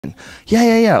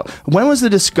interesting. Yeah. When was the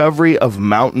discovery of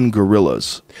mountain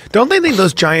gorillas? Don't they think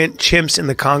those giant chimps in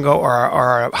the Congo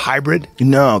are a hybrid?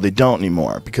 No, they don't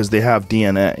anymore because they have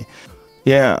DNA.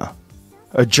 Yeah.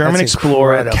 A German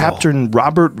explorer, incredible. Captain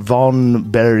Robert von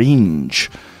Beringe.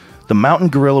 The mountain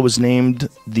gorilla was named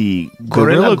the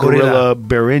Gorilla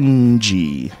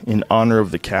Beringe in honor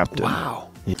of the captain. Wow.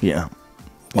 Yeah.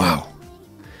 Wow.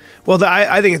 Well,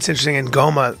 I think it's interesting in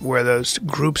Goma where those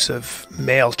groups of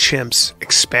male chimps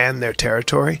expand their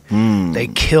territory. They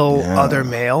kill other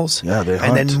males they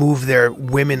and then hunt. move their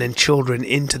women and children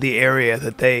into the area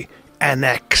that they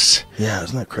annex. Yeah,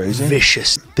 isn't that crazy?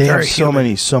 Vicious. They Very have so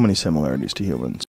human. many similarities to humans.